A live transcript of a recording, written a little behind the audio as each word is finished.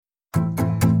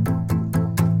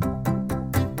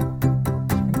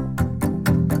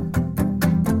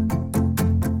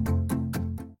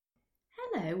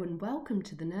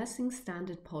welcome to the Nursing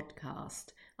Standard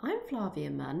podcast. I'm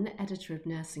Flavia Munn, editor of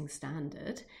Nursing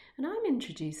Standard, and I'm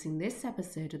introducing this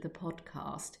episode of the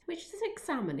podcast, which is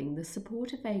examining the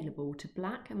support available to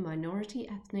Black and minority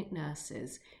ethnic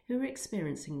nurses who are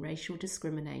experiencing racial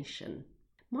discrimination.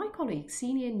 My colleague,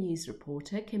 senior news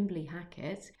reporter Kimberly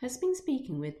Hackett, has been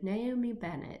speaking with Naomi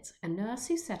Bennett, a nurse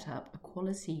who set up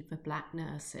Equality for Black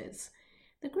Nurses.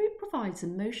 The group provides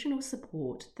emotional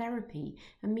support, therapy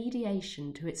and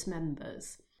mediation to its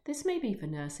members. This may be for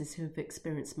nurses who have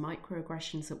experienced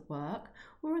microaggressions at work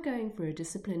or are going through a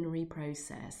disciplinary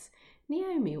process.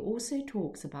 Naomi also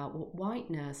talks about what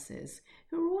white nurses,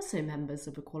 who are also members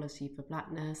of Equality for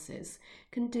Black Nurses,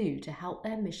 can do to help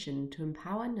their mission to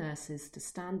empower nurses to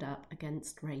stand up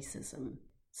against racism.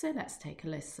 So let's take a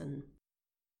listen.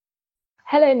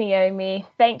 Hello, Naomi.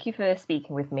 Thank you for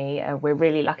speaking with me. We're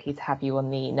really lucky to have you on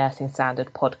the Nursing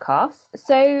Standard podcast.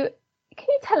 So can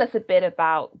you tell us a bit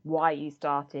about why you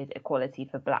started Equality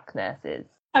for Black Nurses?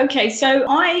 Okay, so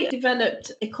I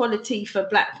developed Equality for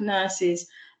Black Nurses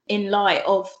in light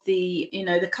of the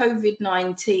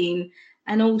COVID-19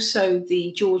 and also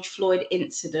the George Floyd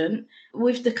incident.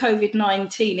 With the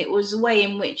COVID-19, it was a way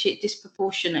in which it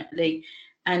disproportionately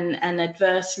and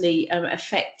adversely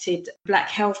affected Black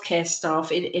healthcare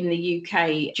staff in the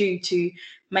UK due to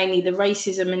mainly the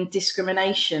racism and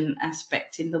discrimination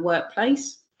aspect in the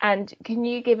workplace. And can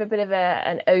you give a bit of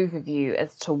an overview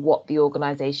as to what the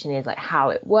organisation is, like how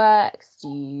it works? Do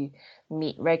you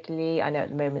meet regularly? I know at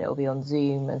the moment it will be on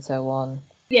Zoom and so on.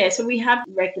 Yeah, so we have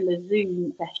regular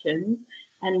Zoom sessions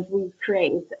and we've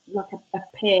created like a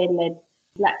peer-led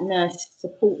Black nurse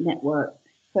support network.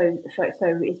 So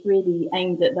it's really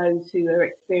aimed at those who are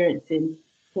experiencing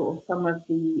sort of some of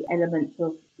the elements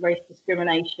of race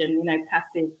discrimination,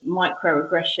 passive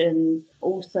microaggressions.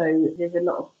 Also, there's a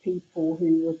lot of people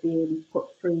who are being put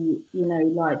through,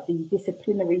 like the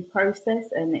disciplinary process,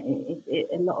 and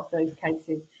a lot of those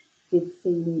cases did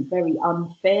seem very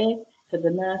unfair for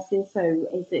the nurses. So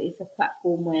it's a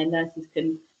platform where nurses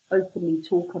can openly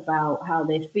talk about how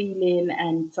they're feeling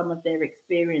and some of their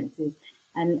experiences,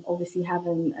 and obviously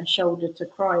having a shoulder to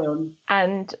cry on.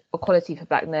 And Equality for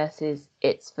Black Nurses,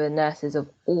 it's for nurses of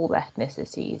all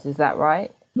ethnicities, is that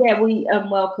right? Yeah, we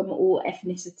welcome all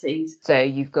ethnicities. So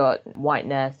you've got white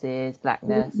nurses, Black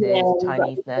nurses,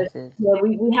 Chinese nurses. Yeah,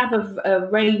 we have a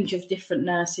range of different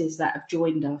nurses that have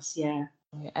joined us, yeah.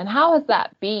 And how has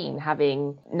that been,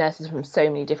 having nurses from so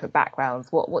many different backgrounds?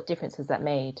 What difference has that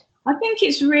made? I think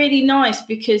it's really nice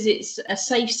because it's a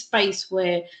safe space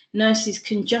where nurses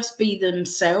can just be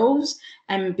themselves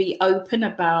and be open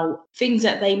about things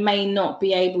that they may not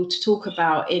be able to talk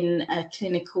about in a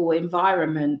clinical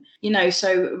environment.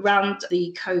 So around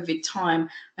the COVID time,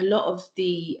 a lot of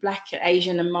the Black,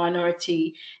 Asian and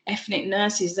minority ethnic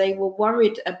nurses, they were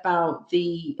worried about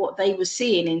what they were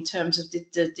seeing in terms of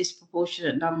the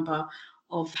disproportionate number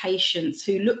of patients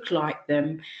who look like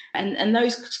them, and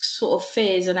those sort of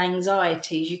fears and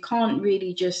anxieties, you can't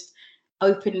really just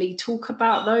openly talk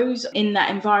about those in that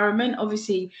environment.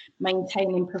 Obviously,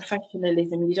 maintaining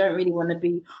professionalism, you don't really want to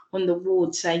be on the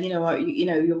ward saying,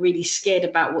 you're really scared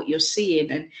about what you're seeing,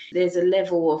 and there's a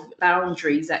level of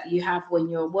boundaries that you have when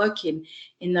you're working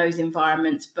in those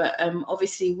environments. But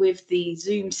obviously with the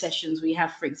Zoom sessions we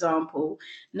have, for example,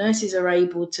 nurses are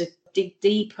able to dig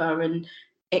deeper and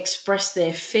express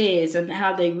their fears and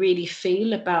how they really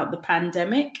feel about the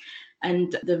pandemic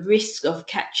and the risk of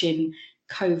catching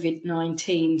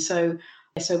COVID-19.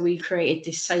 So we created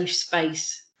this safe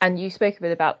space. And you spoke a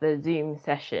bit about the Zoom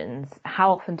sessions.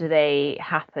 How often do they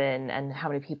happen and how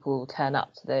many people turn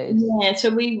up to those? Yeah, so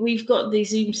we've got the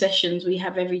Zoom sessions we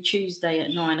have every Tuesday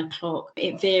at 9:00.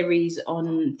 It varies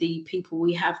on the people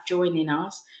we have joining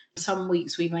us. Some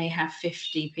weeks we may have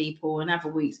 50 people and other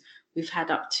weeks we've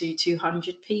had up to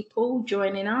 200 people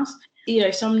joining us.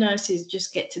 Some nurses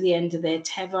just get to the end of their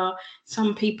tether.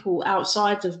 Some people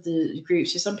outside of the group,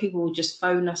 so some people will just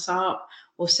phone us up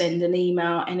or send an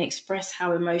email and express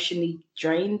how emotionally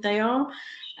drained they are.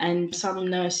 And some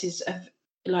nurses have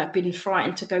been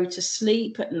frightened to go to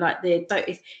sleep, and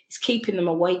it's keeping them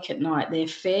awake at night, their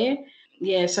fear.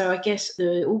 Yeah, so I guess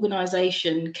the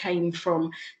organisation came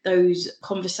from those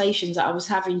conversations that I was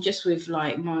having just with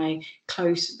my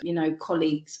close,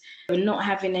 colleagues, and not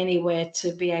having anywhere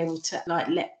to be able to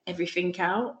let everything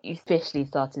out. You officially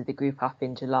started the group up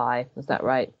in July, was that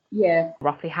right? Yeah.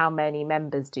 Roughly how many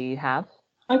members do you have?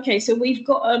 Okay, so we've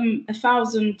got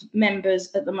 1,000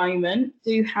 members at the moment.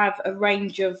 Do have a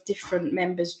range of different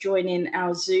members joining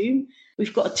our Zoom.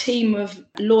 We've got a team of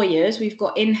lawyers. We've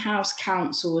got in-house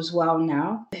counsel as well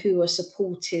now who are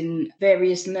supporting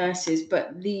various nurses.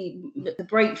 But the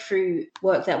breakthrough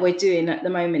work that we're doing at the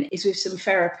moment is with some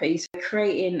therapies,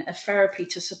 creating a therapy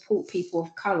to support people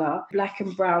of colour, black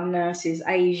and brown nurses,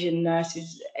 Asian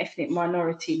nurses, ethnic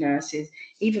minority nurses,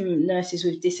 even nurses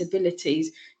with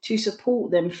disabilities, to support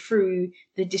them through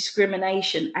the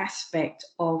discrimination aspect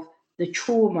of the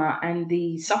trauma and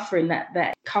the suffering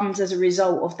that comes as a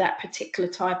result of that particular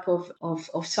type of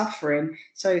suffering.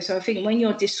 So I think when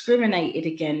you're discriminated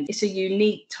against, it's a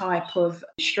unique type of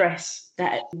stress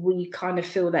that we kind of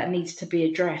feel that needs to be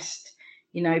addressed,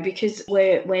 because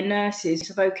we're nurses.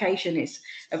 It's a vocation.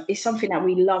 It's something that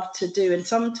we love to do. And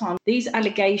sometimes these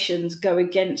allegations go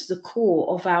against the core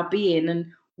of our being and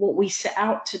what we set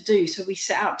out to do. So we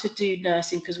set out to do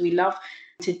nursing because we love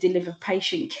to deliver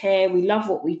patient care. We love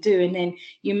what we do. And then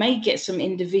you may get some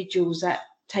individuals that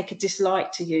take a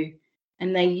dislike to you,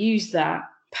 and they use that,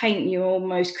 paint you,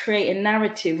 almost create a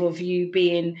narrative of you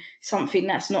being something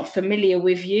that's not familiar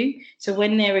with you. So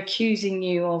when they're accusing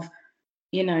you of,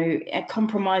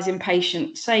 compromising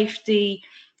patient safety,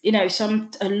 a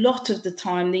lot of the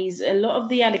time, a lot of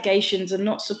the allegations are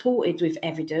not supported with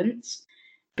evidence.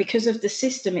 Because of the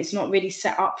system, it's not really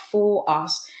set up for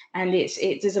us, and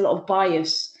there's a lot of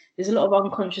bias. There's a lot of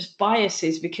unconscious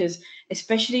biases, because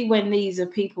especially when these are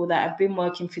people that have been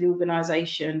working for the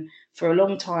organisation for a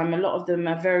long time, a lot of them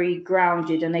are very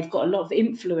grounded and they've got a lot of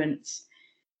influence.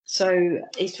 So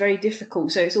it's very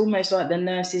difficult. So it's almost like the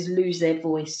nurses lose their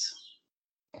voice.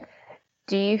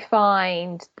 Do you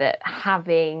find that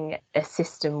having a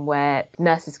system where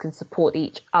nurses can support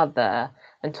each other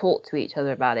and talk to each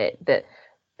other about it, that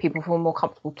people feel more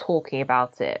comfortable talking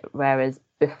about it, whereas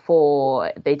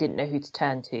before they didn't know who to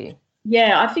turn to?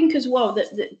 Yeah, I think as well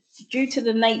that due to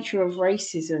the nature of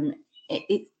racism,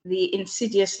 the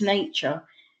insidious nature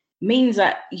means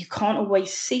that you can't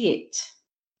always see it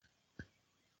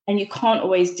and you can't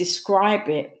always describe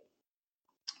it.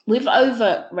 With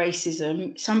overt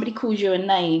racism, somebody calls you a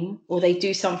name or they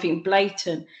do something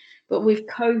blatant, but with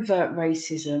covert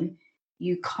racism,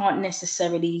 you can't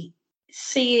necessarily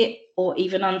see it or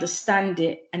even understand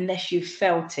it unless you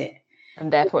felt it.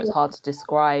 And therefore it's hard to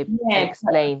describe and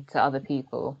explain to other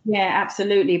people. Yeah,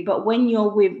 absolutely. But when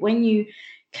you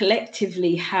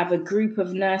collectively have a group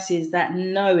of nurses that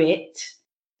know it,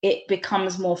 it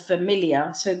becomes more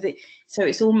familiar. So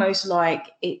it's almost like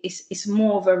it's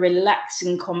more of a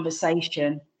relaxing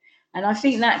conversation. And I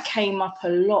think that came up a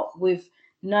lot with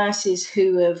nurses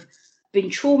who have been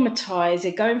traumatized.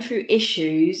 They're going through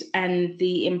issues, and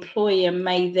the employer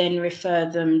may then refer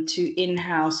them to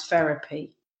in-house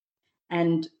therapy.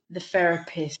 And the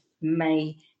therapist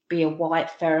may be a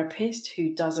white therapist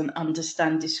who doesn't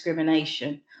understand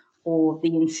discrimination or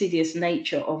the insidious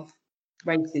nature of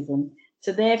racism.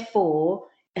 So therefore,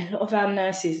 a lot of our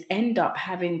nurses end up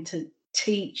having to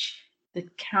teach the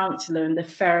counsellor and the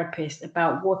therapist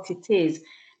about what it is.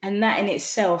 And that in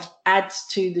itself adds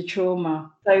to the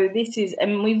trauma. So this is,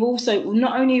 and we've also,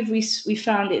 not only have we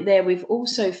found it there, we've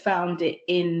also found it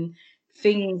in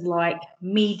things like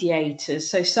mediators.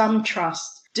 So some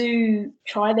trusts do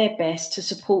try their best to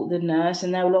support the nurse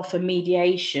and they'll offer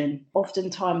mediation.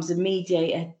 Oftentimes the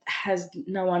mediator has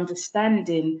no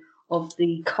understanding of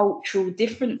the cultural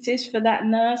differences for that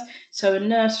nurse. So a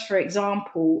nurse, for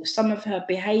example, some of her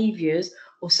behaviours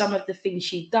or some of the things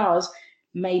she does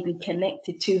may be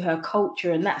connected to her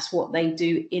culture, and that's what they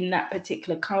do in that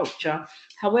particular culture.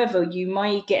 However, you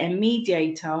might get a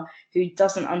mediator who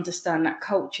doesn't understand that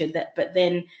culture, but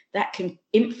then that can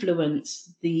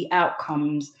influence the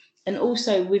outcomes. And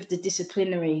also with the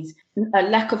disciplinaries, a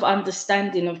lack of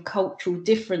understanding of cultural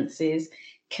differences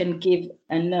can give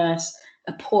a nurse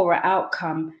a poorer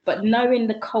outcome. But knowing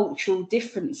the cultural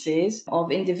differences of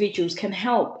individuals can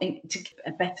help to get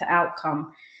a better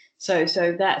outcome. So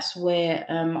that's where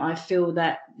I feel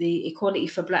that the Equality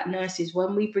for Black Nurses,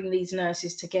 when we bring these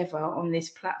nurses together on this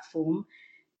platform,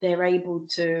 they're able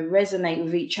to resonate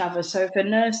with each other. So if a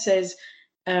nurse says,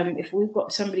 if we've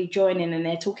got somebody joining and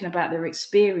they're talking about their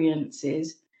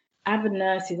experiences,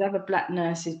 other black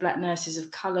nurses of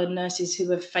colour, nurses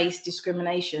who have faced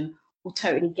discrimination will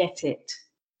totally get it.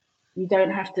 You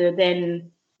don't have to then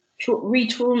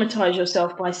re-traumatize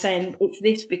yourself by saying it's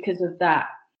this because of that.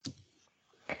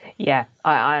 Yeah,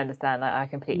 I understand. I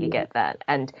completely get that.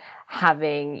 And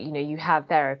having, you have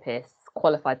therapists,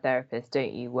 qualified therapists,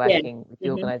 don't you, working with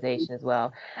the organisation as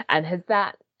well? And has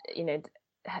that,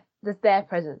 does their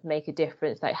presence make a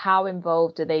difference? Like, how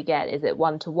involved do they get? Is it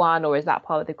one-to-one, or is that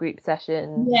part of the group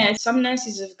session? Yeah, some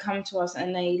nurses have come to us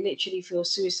and they literally feel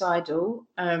suicidal.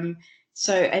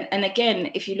 So, and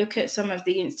again, if you look at some of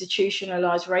the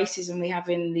institutionalized racism we have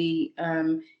in the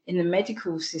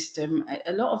medical system,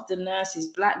 a lot of the nurses,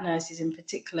 Black nurses in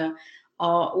particular,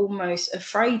 are almost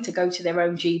afraid to go to their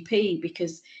own GP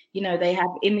because, you know, they have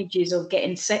images of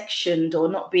getting sectioned or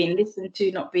not being listened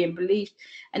to, not being believed.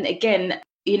 And again,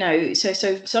 you know, so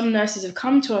some nurses have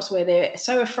come to us where they're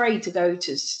so afraid to go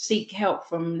to seek help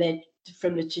from the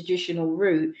traditional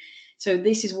route. So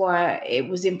this is why it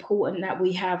was important that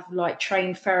we have like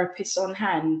trained therapists on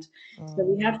hand. So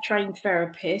we have trained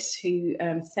therapists who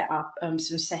set up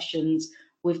some sessions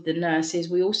with the nurses.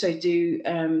 We also do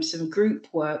some group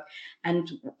work, and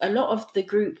a lot of the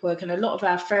group work and a lot of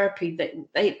our therapy that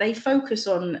they focus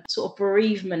on sort of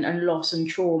bereavement and loss and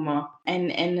trauma,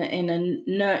 and in a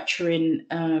nurturing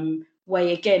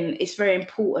way. Again, it's very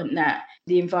important that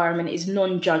the environment is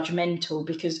non-judgmental,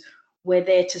 because we're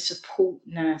there to support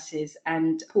nurses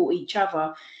and support each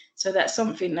other. So that's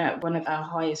something that one of our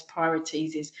highest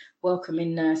priorities is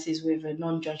welcoming nurses with a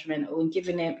non-judgmental and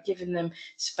giving them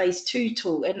space to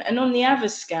talk. And on the other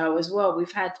scale as well,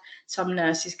 we've had some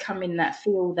nurses come in that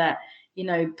feel that, you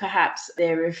know, perhaps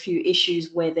there are a few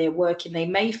issues where they're working. They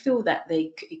may feel that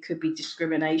it could be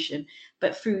discrimination,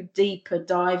 but through deeper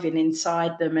diving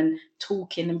inside them and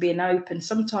talking and being open,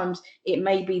 sometimes it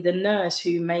may be the nurse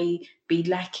who may be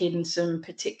lacking some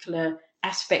particular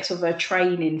aspects of her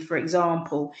training, for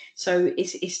example. So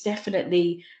it's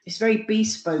definitely, it's very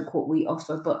bespoke what we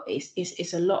offer, but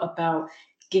it's a lot about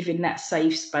giving that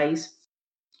safe space.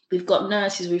 We've got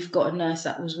nurses. We've got a nurse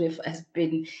that has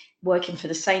been working for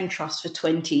the same trust for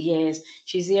 20 years.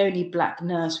 She's the only Black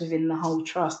nurse within the whole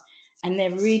trust, and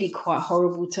they're really quite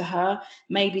horrible to her.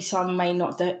 Maybe some may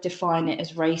not define it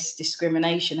as race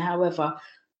discrimination. However,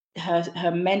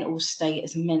 her mental state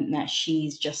has meant that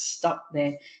she's just stuck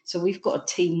there. So we've got a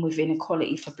team within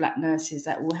Equality for Black Nurses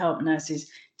that will help nurses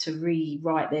to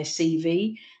rewrite their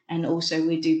CV, and also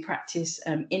we do practice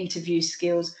interview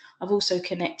skills. I've also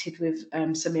connected with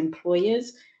some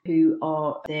employers who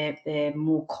are they're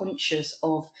more conscious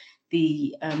of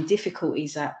the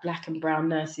difficulties that Black and brown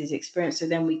nurses experience. So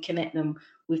then we connect them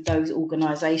with those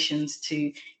organisations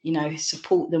to, you know,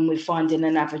 support them with finding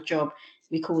another job.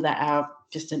 We call that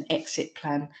just an exit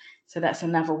plan. So that's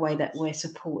another way that we're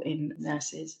supporting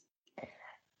nurses.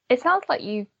 It sounds like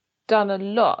you've done a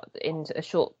lot in a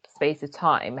short space of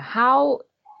time. How,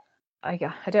 I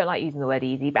don't like using the word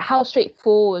easy, but how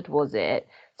straightforward was it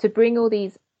to bring all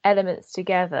these elements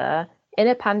together in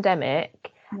a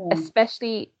pandemic,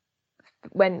 especially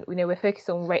when, you know, we're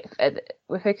focusing on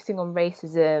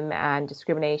racism and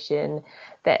discrimination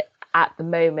that at the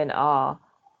moment are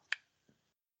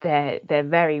they're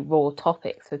very raw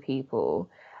topics for people.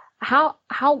 What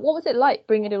was it like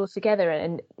bringing it all together,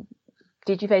 and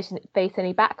did you face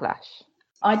any backlash?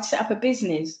 I'd set up a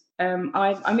business. I'm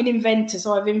an inventor,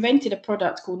 so I've invented a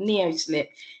product called NeoSlip.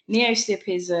 NeoSlip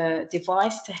is a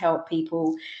device to help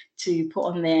people to put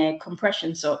on their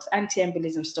compression socks,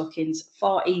 anti-embolism stockings,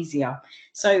 far easier.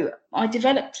 So I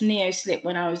developed NeoSlip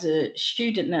when I was a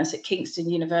student nurse at Kingston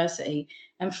University,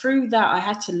 and through that I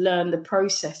had to learn the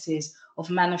processes of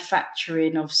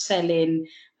manufacturing, of selling,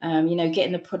 you know,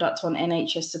 getting the product on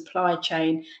NHS supply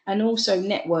chain, and also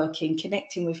networking,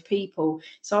 connecting with people.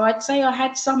 So I'd say I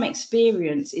had some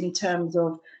experience in terms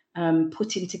of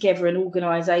putting together an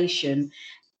organisation,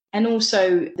 and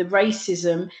also the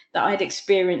racism that I'd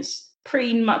experienced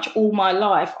pretty much all my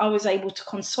life. I was able to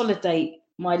consolidate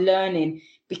my learning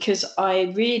because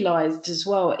I realised as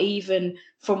well, even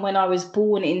from when I was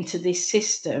born into this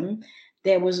system,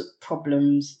 there was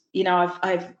problems. You know,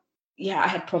 I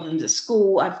had problems at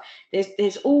school.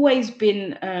 There's always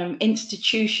been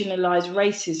institutionalized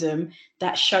racism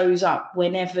that shows up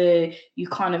whenever you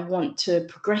kind of want to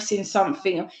progress in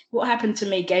something. What happened to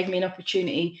me gave me an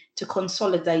opportunity to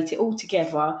consolidate it all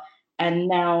together and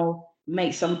now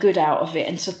make some good out of it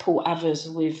and support others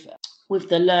with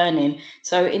the learning.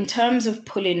 So in terms of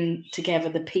pulling together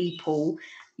the people,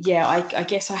 yeah, I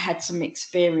guess I had some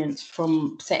experience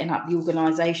from setting up the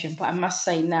organisation, but I must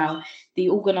say now, the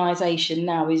organisation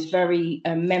now is very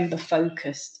member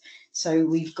focused. So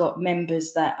we've got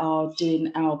members that are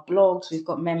doing our blogs, we've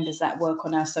got members that work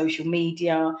on our social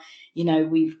media, you know,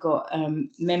 we've got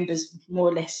members more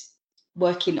or less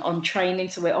working on training.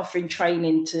 So we're offering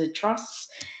training to trusts.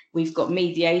 We've got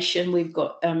mediation, we've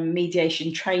got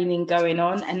mediation training going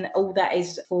on, and all that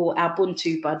is for our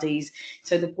Buntu buddies.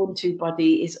 So the Buntu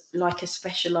buddy is like a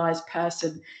specialised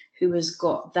person who has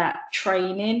got that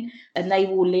training, and they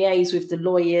will liaise with the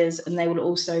lawyers, and they will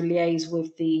also liaise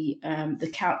with the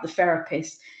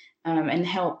therapist. and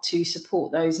help to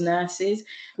support those nurses.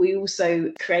 We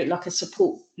also create like a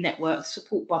support network,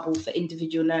 support bubble for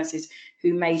individual nurses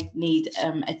who may need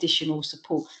additional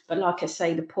support. But like I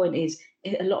say, the point is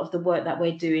a lot of the work that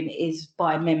we're doing is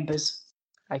by members.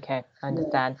 Okay, I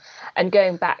understand. Yeah. And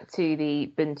going back to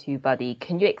the Ubuntu Buddy,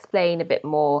 can you explain a bit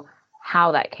more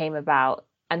how that came about?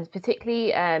 And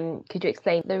particularly, could you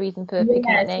explain the reason for picking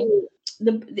that name?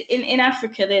 In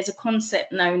Africa, there's a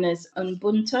concept known as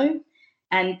Ubuntu,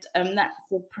 and that's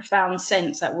the profound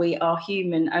sense that we are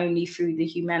human only through the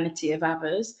humanity of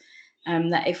others.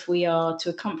 That if we are to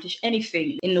accomplish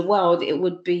anything in the world, it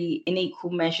would be in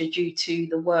equal measure due to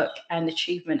the work and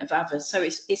achievement of others. So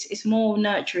it's more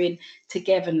nurturing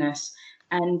togetherness.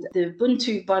 And the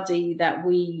Ubuntu Buddy that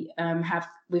we have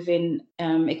within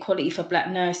Equality for Black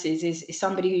Nurses is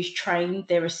somebody who's trained,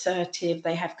 they're assertive,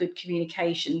 they have good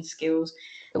communication skills.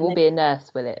 It will be a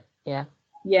nurse, will it? Yeah.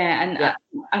 Yeah, and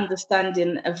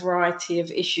understanding a variety of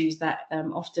issues that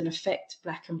often affect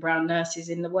Black and brown nurses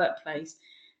in the workplace,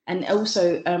 and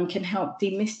also can help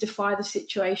demystify the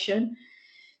situation.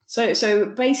 So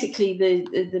basically, the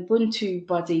Ubuntu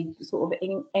Buddy sort of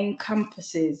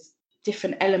encompasses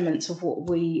different elements of what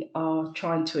we are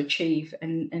trying to achieve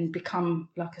and become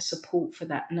like a support for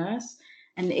that nurse.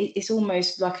 And it's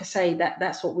almost like I say,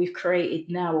 that's what we've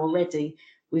created now already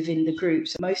within the group.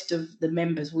 So most of the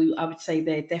members, I would say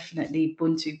they're definitely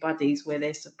Ubuntu buddies where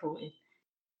they're supported.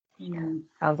 Yeah.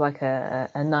 Sounds like a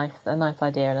nice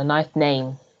idea and a nice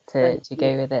name to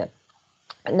go with it.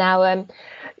 Now,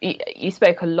 you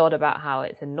spoke a lot about how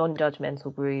it's a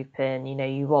non-judgmental group, and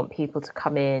you want people to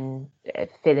come in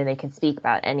feeling they can speak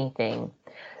about anything.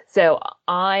 So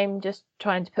I'm just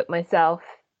trying to put myself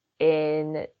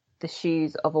in the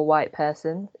shoes of a white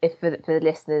person. If for the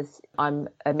listeners, I'm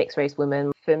a mixed race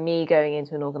woman. For me, going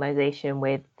into an organisation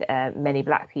with many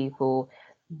Black people,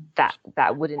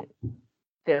 that wouldn't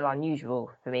feel unusual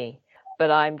for me.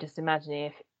 But I'm just imagining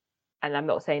if. And I'm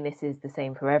not saying this is the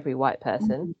same for every white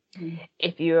person. Mm-hmm.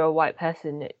 If you're a white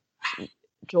person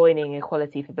joining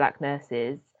Equality for Black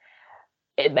Nurses,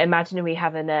 imagine we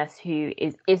have a nurse who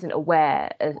isn't aware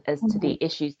as to the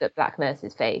issues that Black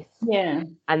nurses face. Yeah.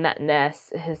 And that nurse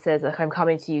says, like, I'm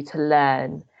coming to you to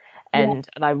learn, and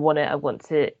I want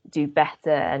to do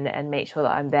better and make sure that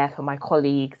I'm there for my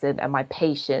colleagues and my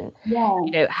patient.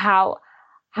 Yeah. How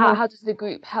does the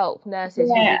group help nurses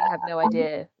who really have no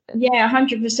idea? Yeah,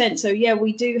 100%. So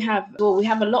we do have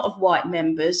a lot of white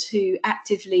members who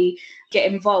actively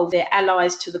get involved. They're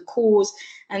allies to the cause,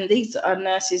 and these are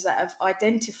nurses that have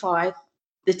identified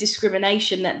the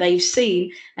discrimination that they've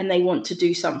seen and they want to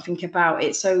do something about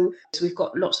it. So we've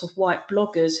got lots of white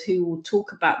bloggers who will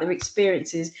talk about their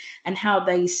experiences and how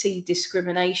they see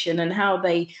discrimination and how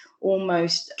they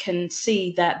almost can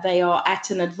see that they are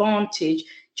at an advantage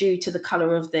due to the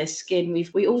colour of their skin.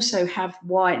 We also have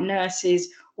white nurses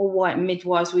or white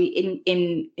midwives. We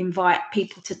invite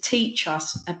people to teach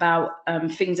us about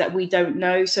things that we don't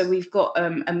know. So we've got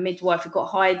a midwife, we've got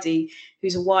Heidi,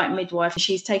 who's a white midwife.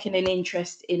 She's taken an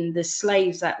interest in the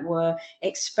slaves that were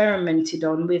experimented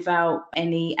on without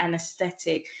any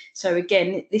anaesthetic. So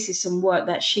again, this is some work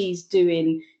that she's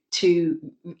doing to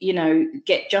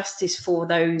get justice for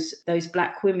those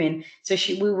Black women. So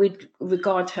we would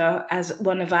regard her as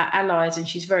one of our allies, and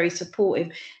she's very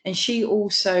supportive. And she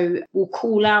also will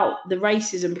call out the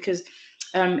racism because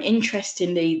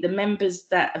interestingly, the members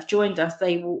that have joined us,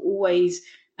 they will always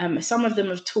some of them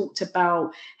have talked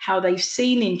about how they've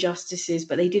seen injustices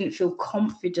but they didn't feel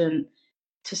confident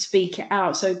to speak it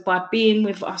out. So by being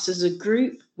with us as a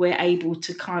group, we're able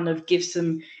to kind of give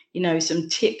some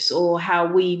tips or how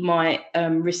we might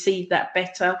receive that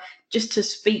better, just to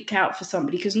speak out for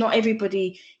somebody, because not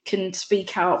everybody can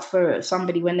speak out for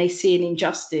somebody when they see an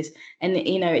injustice. And,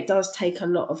 it does take a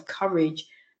lot of courage.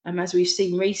 As we've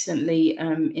seen recently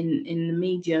in the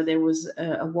media, there was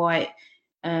a white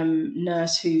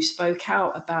nurse who spoke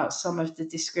out about some of the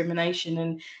discrimination,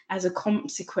 and as a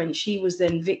consequence she was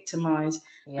then victimized.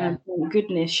 And thank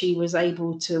goodness she was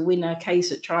able to win her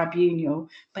case at tribunal,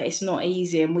 but it's not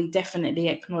easy, and we definitely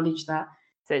acknowledge that.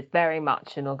 So it's very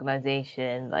much an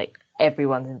organization, like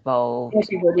everyone's involved.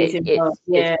 Everybody's involved.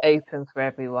 It's open for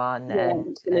everyone. Yeah,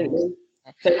 absolutely.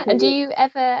 And do you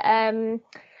ever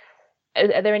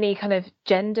are there any kind of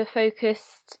gender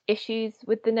focused issues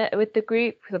with the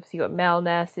group? Because obviously you've got male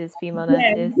nurses, female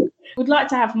nurses. We'd like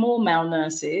to have more male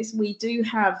nurses. We do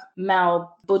have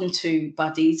male Ubuntu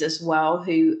buddies as well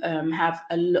who have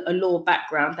a law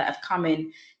background that have come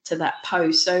in to that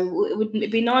post. So it would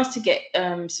be nice to get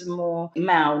some more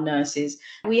male nurses.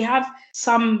 We have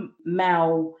some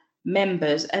male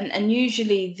members, and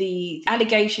usually the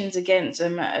allegations against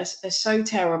them are so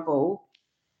terrible,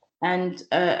 and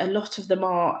a lot of them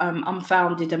are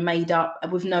unfounded and made up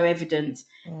with no evidence.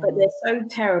 But they're so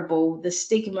terrible, the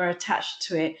stigma attached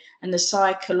to it and the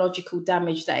psychological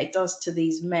damage that it does to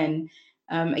these men.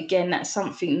 Again, that's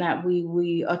something that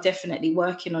we are definitely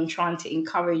working on, trying to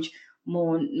encourage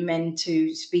more men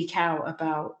to speak out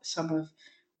about some of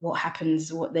what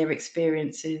happens, what their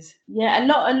experience is. Yeah, a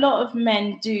lot of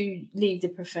men do leave the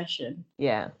profession.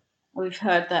 Yeah. We've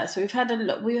heard that. So we've had a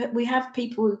lot. We have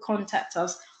people who contact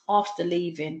us after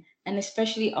leaving, and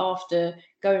especially after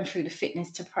going through the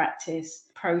fitness to practice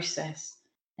process.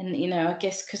 And I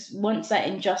guess because once that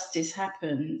injustice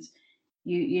happens,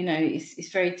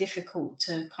 it's very difficult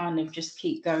to kind of just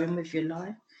keep going with your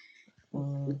life.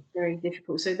 It's very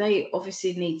difficult. So they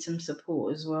obviously need some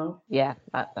support as well. Yeah,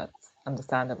 that's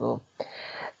understandable.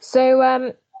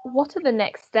 So what are the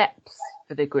next steps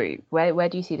for the group? Where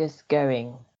do you see this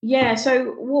going? Yeah,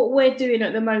 so what we're doing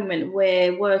at the moment,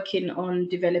 we're working on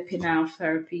developing our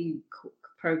therapy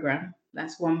program.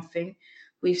 That's one thing.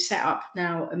 We've set up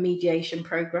now a mediation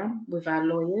program with our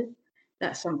lawyers.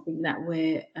 That's something that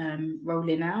we're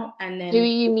rolling out. And then, who are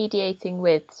you mediating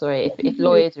with? Sorry, if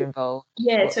lawyers are involved.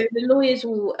 Yeah, so the lawyers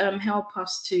will help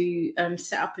us to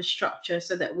set up a structure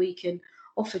so that we can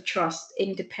offer trust,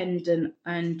 independent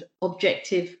and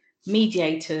objective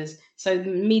mediators. So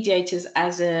mediators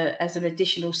as an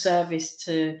additional service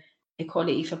to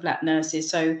Equality for Black Nurses.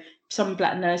 So some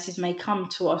Black nurses may come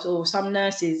to us, or some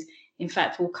nurses, in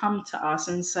fact, will come to us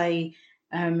and say,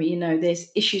 there's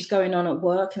issues going on at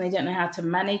work and they don't know how to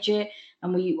manage it.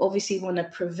 And we obviously want to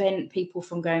prevent people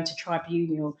from going to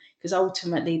tribunal, because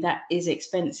ultimately that is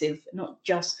expensive, not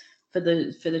just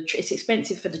it's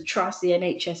expensive for the trust. The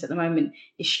NHS at the moment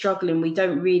is struggling. We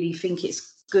don't really think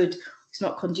it's good. It's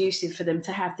not conducive for them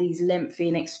to have these lengthy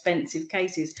and expensive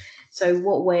cases. So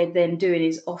what we're then doing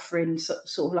is offering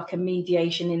sort of like a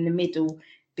mediation in the middle,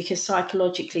 because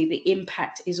psychologically the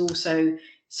impact is also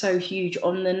so huge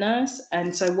on the nurse.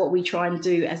 And so what we try and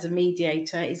do as a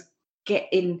mediator is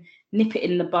nip it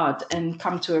in the bud and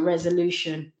come to a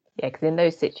resolution. Yeah, because in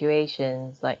those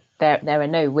situations, like there are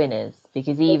no winners,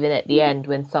 because even at the end,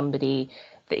 when somebody,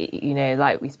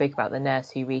 like we spoke about the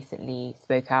nurse who recently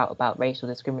spoke out about racial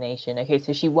discrimination. Okay,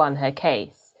 so she won her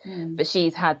case, but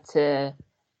she's had to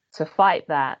fight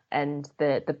that, and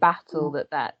the battle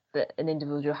that an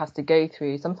individual has to go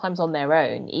through, sometimes on their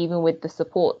own, even with the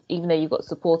support, even though you've got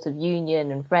support of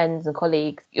union and friends and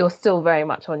colleagues, you're still very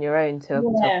much on your own to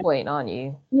a point, aren't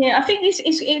you? Yeah, I think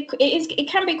it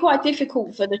can be quite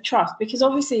difficult for the trust, because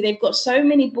obviously they've got so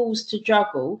many balls to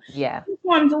juggle. Yeah.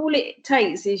 Sometimes all it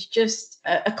takes is just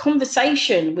a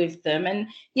conversation with them. And,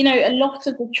 a lot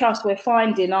of the trust we're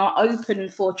finding are open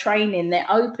for training. They're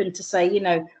open to say,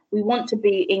 we want to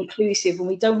be inclusive and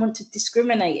we don't want to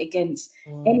discriminate against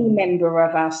any member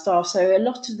of our staff. So a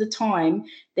lot of the time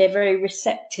they're very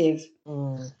receptive.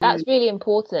 That's really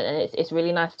important, and it's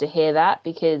really nice to hear that,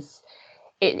 because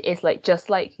it's like, just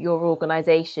like your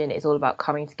organization is all about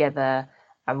coming together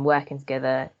and working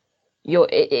together,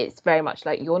 it's very much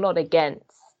like you're not against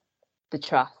the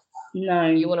trust. No,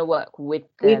 you want to work with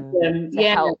them to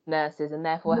help nurses and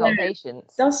therefore help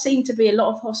patients. There does seem to be a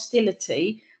lot of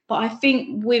hostility. But I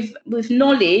think with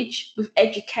knowledge, with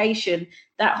education,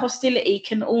 that hostility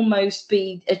can almost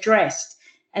be addressed.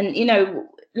 And,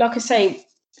 like I say,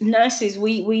 nurses,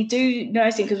 we do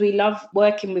nursing because we love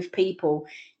working with people.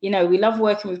 We love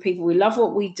working with people. We love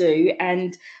what we do.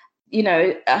 And,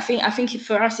 I think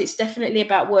for us, it's definitely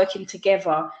about working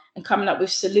together and coming up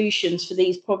with solutions for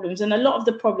these problems. And a lot of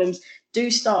the problems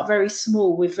do start very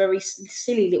small, with very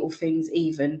silly little things,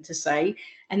 even to say,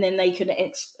 and then they can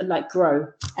grow.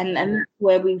 And that's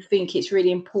where we think it's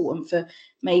really important for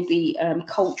maybe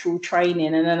cultural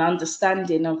training and an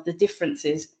understanding of the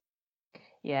differences.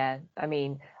 Yeah, I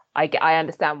mean, I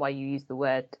understand why you use the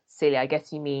word silly. I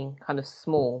guess you mean kind of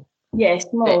small. Yeah,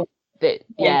 small.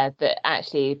 That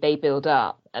actually they build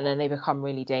up and then they become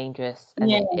really dangerous,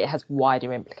 and it has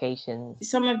wider implications.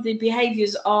 Some of the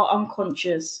behaviours are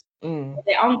unconscious.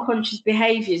 They're unconscious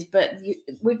behaviours, but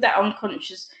with that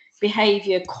unconscious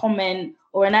behaviour, comment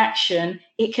or an action,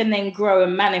 it can then grow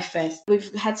and manifest.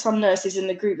 We've had some nurses in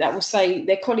the group that will say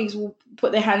their colleagues will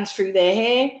put their hands through their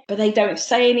hair, but they don't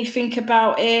say anything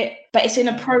about it, but it's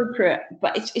inappropriate.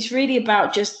 But it's really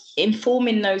about just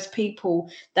informing those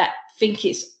people that think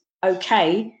it's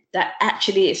okay, that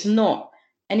actually it's not.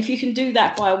 And if you can do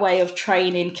that by way of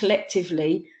training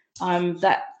collectively,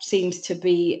 that seems to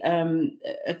be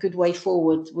a good way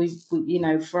forward.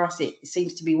 For us, it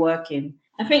seems to be working.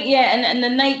 I think, and the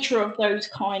nature of those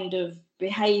kind of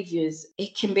behaviours,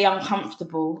 it can be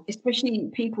uncomfortable, especially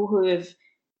people who have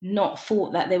not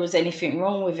thought that there was anything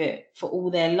wrong with it for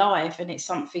all their life, and it's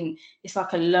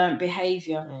like a learned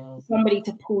behaviour. Somebody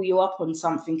to pull you up on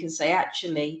something and say,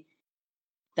 actually,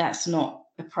 that's not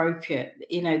appropriate.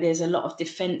 There's a lot of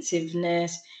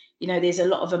defensiveness. There's a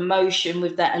lot of emotion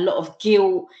with that, a lot of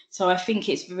guilt. So I think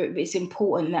it's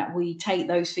important that we take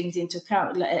those things into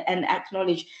account and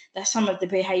acknowledge that some of the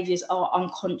behaviours are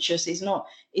unconscious. It's no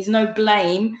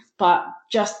blame, but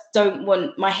just don't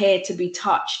want my hair to be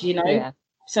touched. Yeah.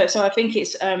 So I think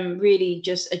it's really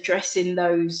just addressing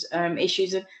those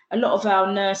issues. And a lot of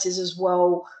our nurses as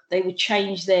well, they would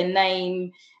change their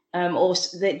name, or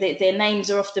their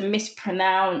names are often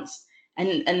mispronounced.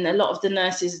 And a lot of the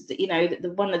nurses,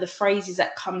 one of the phrases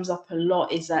that comes up a lot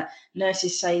is that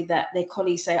nurses say that their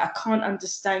colleagues say, I can't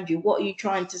understand you. What are you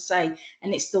trying to say?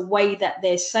 And it's the way that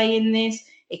they're saying this.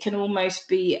 It can almost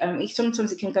be,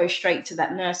 sometimes it can go straight to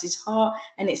that nurse's heart,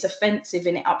 and it's offensive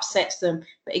and it upsets them.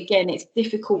 But again, it's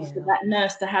difficult for that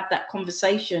nurse to have that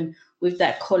conversation with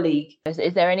that colleague.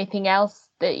 Is there anything else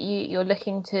that you're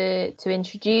looking to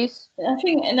introduce? I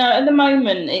think at the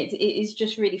moment it is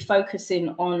just really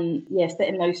focusing on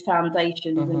setting those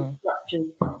foundations and structures,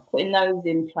 putting those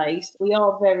in place. We're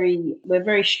a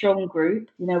very strong group.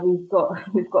 We've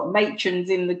got matrons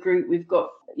in the group. We've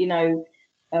got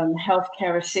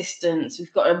healthcare assistants.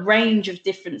 We've got a range of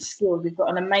different skills. We've got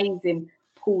an amazing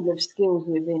pool of skills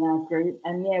within our group,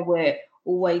 and we're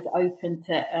always open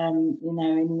to any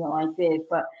ideas.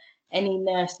 But any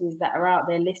nurses that are out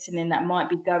there listening that might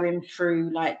be going through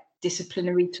like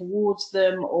disciplinary towards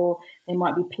them, or they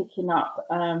might be picking up,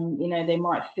 they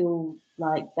might feel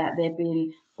like that they're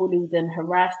being bullied and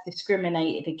harassed,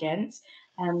 discriminated against,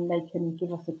 and they can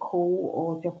give us a call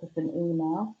or drop us an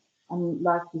email. And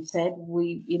like you said,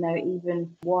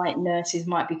 even white nurses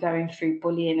might be going through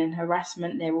bullying and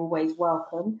harassment. They're always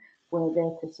welcome. We're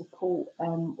there to support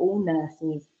all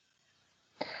nurses.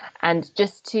 And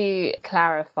just to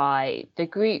clarify, the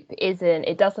group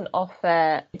doesn't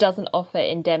offer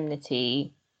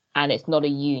indemnity, and it's not a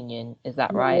union. Is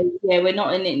that right? Yeah, we're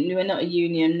not a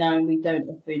union. No, we don't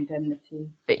offer indemnity.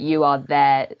 But you are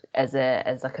there as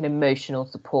like an emotional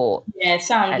support. Yeah,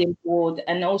 sounding board,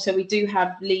 and also we do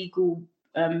have legal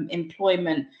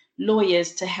employment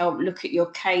lawyers to help look at your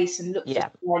case and look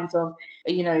for signs of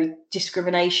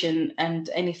discrimination and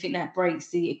anything that breaks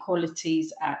the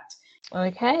Equalities Act.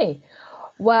 Okay.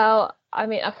 Well, I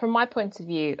mean, from my point of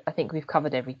view, I think we've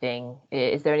covered everything.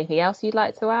 Is there anything else you'd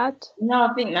like to add? No,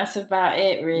 I think that's about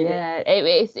it, really. Yeah,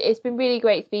 it's been really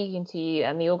great speaking to you,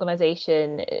 and the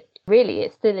organisation, really,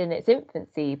 it's still in its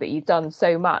infancy, but you've done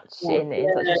so much in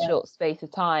such a short space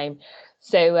of time.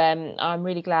 So I'm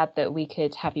really glad that we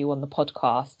could have you on the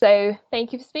podcast. So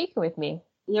thank you for speaking with me.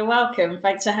 You're welcome.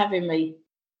 Thanks for having me.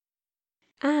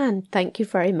 And thank you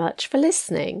very much for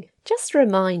listening. Just a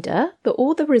reminder that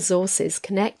all the resources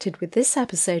connected with this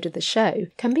episode of the show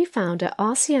can be found at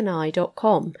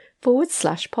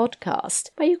rcni.com/podcast,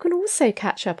 where you can also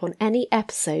catch up on any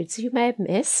episodes you may have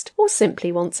missed or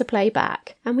simply want to play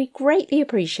back. And we greatly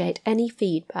appreciate any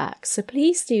feedback, so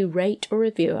please do rate or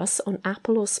review us on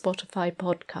Apple or Spotify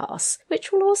podcasts,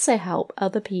 which will also help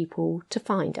other people to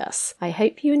find us. I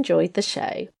hope you enjoyed the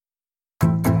show.